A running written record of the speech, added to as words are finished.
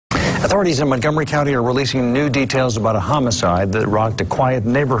Authorities in Montgomery County are releasing new details about a homicide that rocked a quiet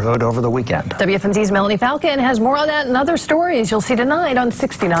neighborhood over the weekend. WFMZ's Melanie Falcon has more on that and other stories you'll see tonight on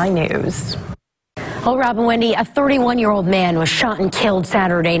 69 News. Well, Rob and Wendy, a 31-year-old man was shot and killed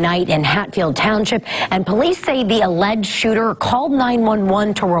Saturday night in Hatfield Township, and police say the alleged shooter called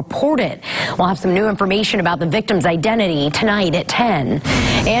 911 to report it. We'll have some new information about the victim's identity tonight at 10.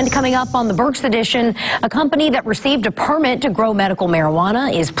 And coming up on the Berks Edition, a company that received a permit to grow medical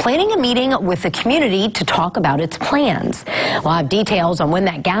marijuana is planning a meeting with the community to talk about its plans. We'll have details on when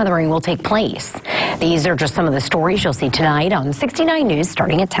that gathering will take place. These are just some of the stories you'll see tonight on 69 News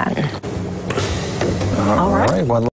starting at 10. All right. Well